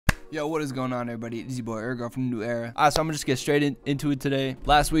Yo, what is going on, everybody? It's your boy Ergo from the New Era. Alright, so I'm gonna just get straight into it today.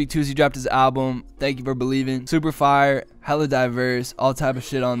 Last week, TOOSII dropped his album, Thank You For Believing. Super fire, hella diverse, all type of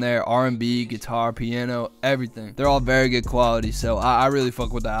shit on there. R&B, guitar, piano, everything. They're all very good quality, so I really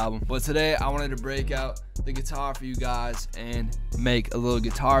fuck with the album. But today, I wanted to break out the guitar for you guys and make a little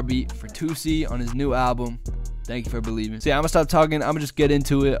guitar beat for TOOSII on his new album, Thank You For Believing. So yeah, I'm gonna stop talking. I'm gonna just get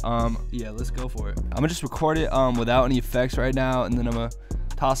into it. Yeah, let's go for it. I'm gonna just record it without any effects right now, and then I'm gonna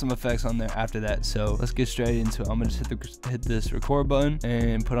toss some effects on there after that. So let's get straight into it. I'm gonna just hit this record button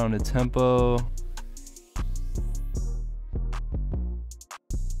and put on the tempo.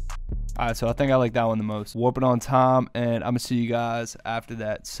 Alright, so I think I like that one the most. Warp it on time, and I'm gonna see you guys after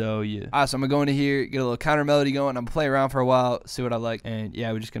that. So yeah. Alright, so I'm gonna go into here, get a little counter melody going. I'm gonna play around for a while, see what I like, and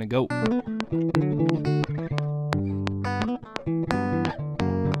yeah, we're just gonna go.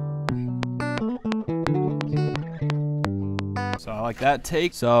 So I like that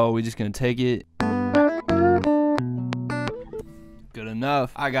take. So we're just gonna take it. Good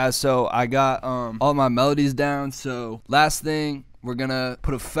enough. Alright guys, so I got all my melodies down. So last thing, we're gonna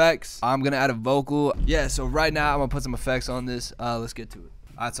put effects. I'm gonna add a vocal. Yeah, so right now I'm gonna put some effects on this. Let's get to it.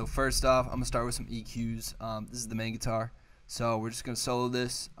 Alright, so first off, I'm gonna start with some EQs. This is the main guitar. So we're just gonna solo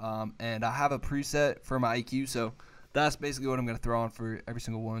this. And I have a preset for my EQ, so that's basically what I'm gonna throw on for every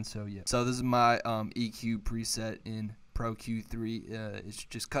single one. So yeah. So this is my EQ preset in Pro Q3. It's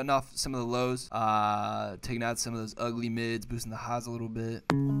just cutting off some of the lows, taking out some of those ugly mids, boosting the highs a little bit.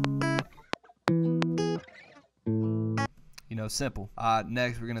 You know, simple.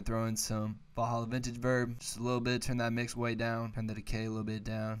 Next, we're gonna throw in some Valhalla Vintage Verb, just a little bit. Turn that mix way down, turn the decay a little bit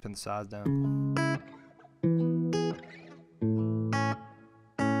down, turn the size down.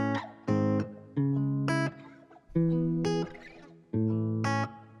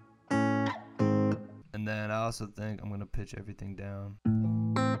 And then I also think I'm gonna pitch everything down.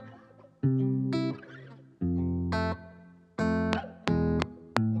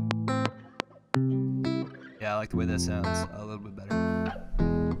 Yeah, I like the way that sounds a little bit better.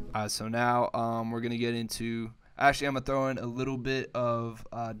 Alright, so now we're gonna get into, actually I'm gonna throw in a little bit of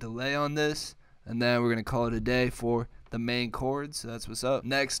delay on this, and then we're gonna call it a day for the main chords. So that's what's up.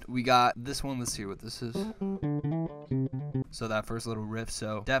 Next we got this one. Let's hear what this is. So that first little riff.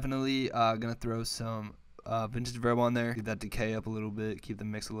 So definitely gonna throw some Vintage Verb on there, get that decay up a little bit, keep the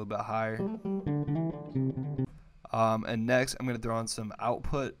mix a little bit higher. And next I'm gonna throw on some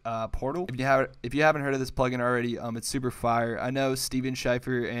output Portal. If you haven't heard of this plugin already, it's super fire. I know Steven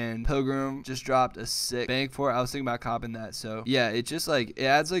Schleifer and Pilgrim just dropped a sick bank for it. I was thinking about copying that. So yeah, it just like, it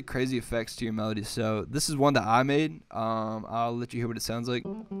adds like crazy effects to your melody. So this is one that I made. I'll let you hear what it sounds like.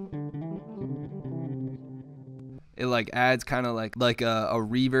 It like adds kind of like a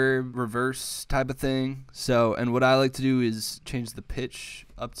reverb reverse type of thing. So, and what I like to do is change the pitch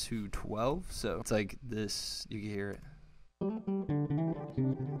up to 12. So it's like this, you can hear it.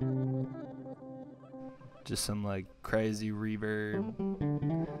 Just some like crazy reverb.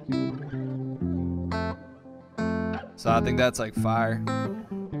 So I think that's like fire.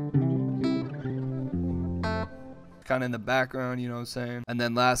 Kind of in the background, you know what I'm saying? And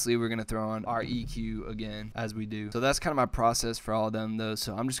then lastly, we're gonna throw on our EQ again, as we do. So that's kind of my process for all of them though.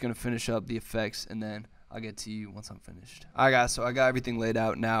 So I'm just gonna finish up the effects, and then I'll get to you once I'm finished. Alright guys, so I got everything laid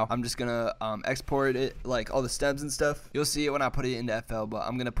out now. I'm just gonna export it, like all the stems and stuff. You'll see it when I put it into FL, but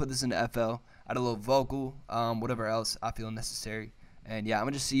I'm gonna put this into FL, add a little vocal, whatever else I feel necessary. And yeah, I'm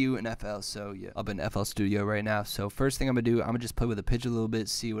gonna just see you in FL. So yeah, I'm in FL Studio right now. So first thing I'm gonna do, I'm gonna just play with the pitch a little bit,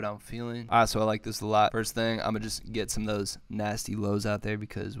 see what I'm feeling. Alright, so I like this a lot. First thing, I'm gonna just get some of those nasty lows out there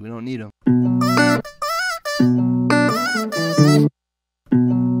because we don't need them.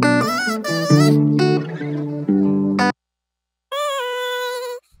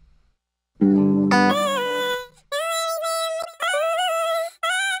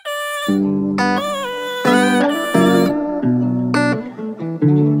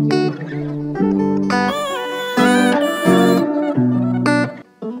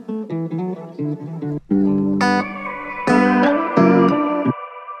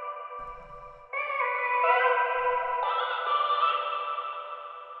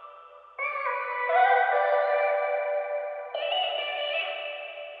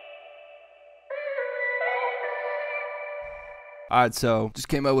 Alright, so just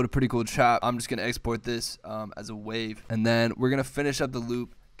came up with a pretty cool chop. I'm just gonna export this as a wave, and then we're gonna finish up the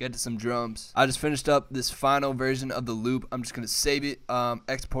loop, get to some drums. I just finished up this final version of the loop. I'm just gonna save it,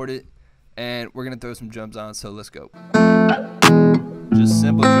 export it, and we're gonna throw some drums on. So let's go. Just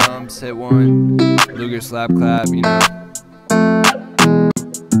simple drums, hit one, Luger slap clap, you know.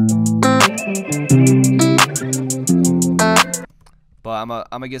 but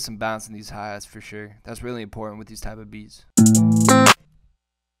I'm gonna get some bounce in these hi-hats for sure. That's really important with these type of beats.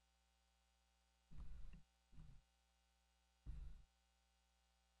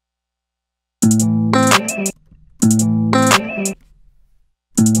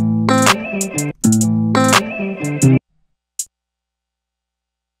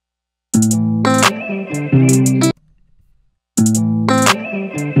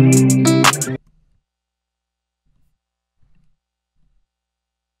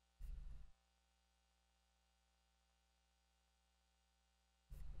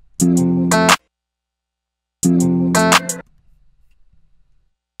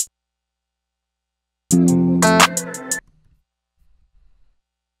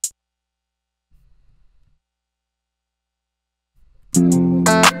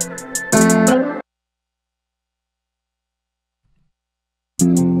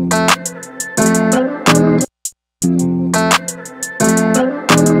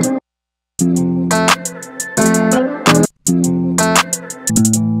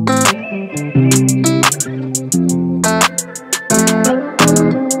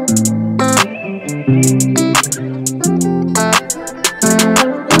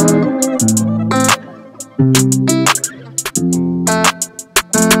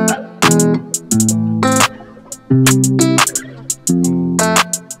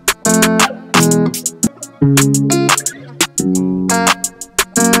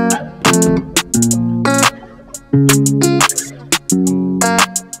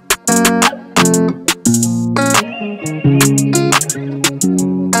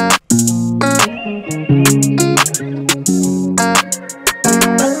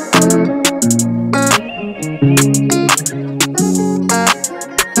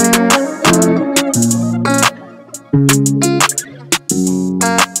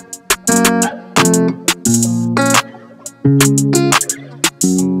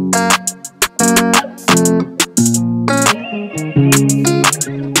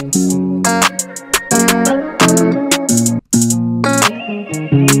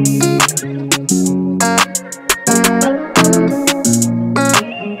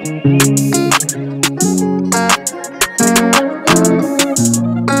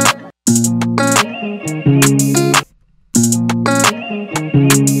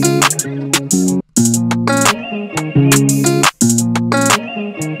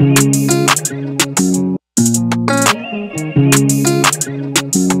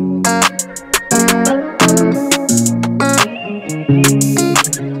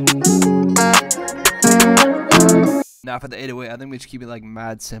 Now for the 808, I think we should keep it like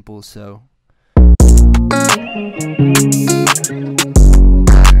mad simple, so.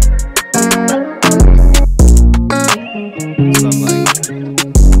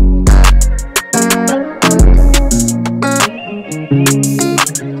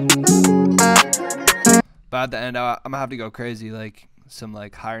 But at the end, I'm gonna have to go crazy, like some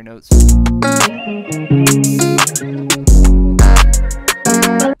like higher notes.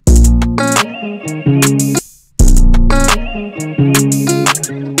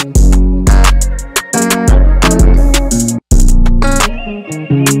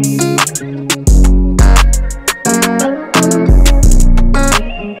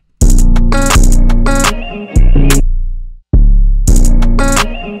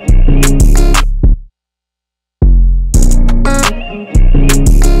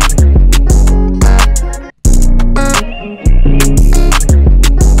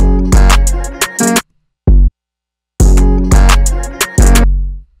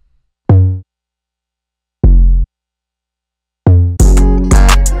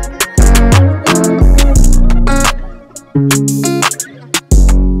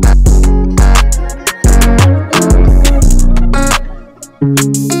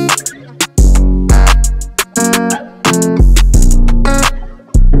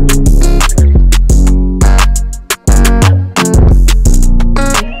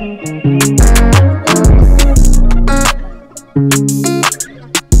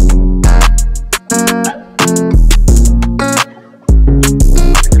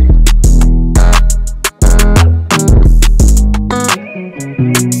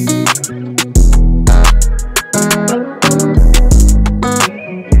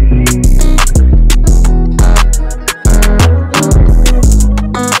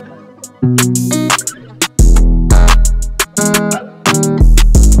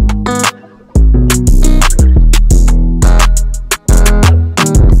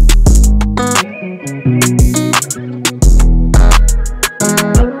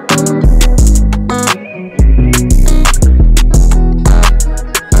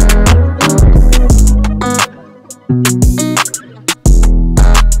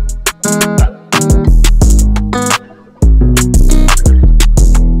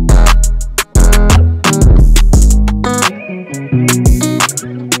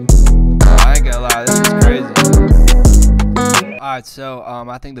 so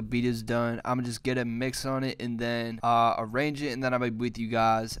I think the beat is done. I'm gonna just get a mix on it and then arrange it, and then I'll be with you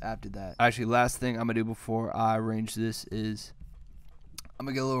guys after that. Actually, last thing I'm gonna do before I arrange this is I'm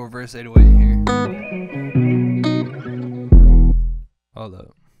gonna get a little reverse 808 in here. Hold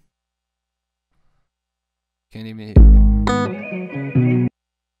up. Can't even hear.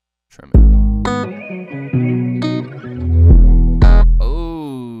 Trim it.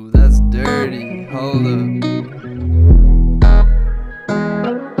 Oh, that's dirty. Hold up.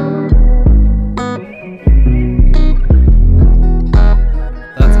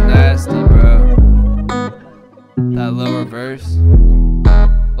 That's nasty, bro. That low reverse.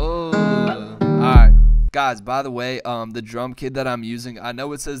 Oh, alright. Guys, by the way, the drum kit that I'm using, I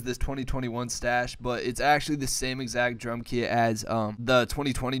know it says this 2021 stash, but it's actually the same exact drum kit as the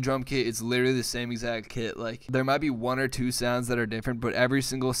 2020 drum kit. It's literally the same exact kit. Like, there might be one or two sounds that are different, but every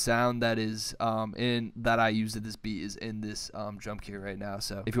single sound that is in that I use to this beat is in this drum kit right now.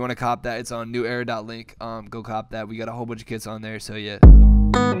 So if you want to cop that, it's on newera.link. Go cop that. We got a whole bunch of kits on there, so yeah.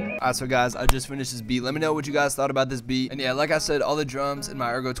 Alright, so guys, I just finished this beat. Let me know what you guys thought about this beat. And yeah, like I said, all the drums in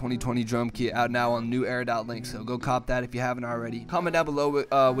my Ergo 2020 drum kit out now on newera.link. So go cop that if you haven't already. Comment down below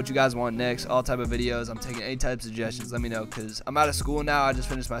what you guys want next, all type of videos. I'm taking any type of suggestions. Let me know, because I'm out of school now. I just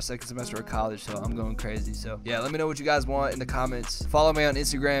finished my second semester of college, so I'm going crazy. So yeah, let me know what you guys want in the comments. Follow me on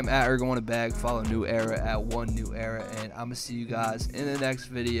Instagram at Ergo1abag. Follow New Era at 1NewEra. And I'm going to see you guys in the next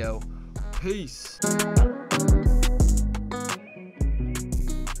video. Peace.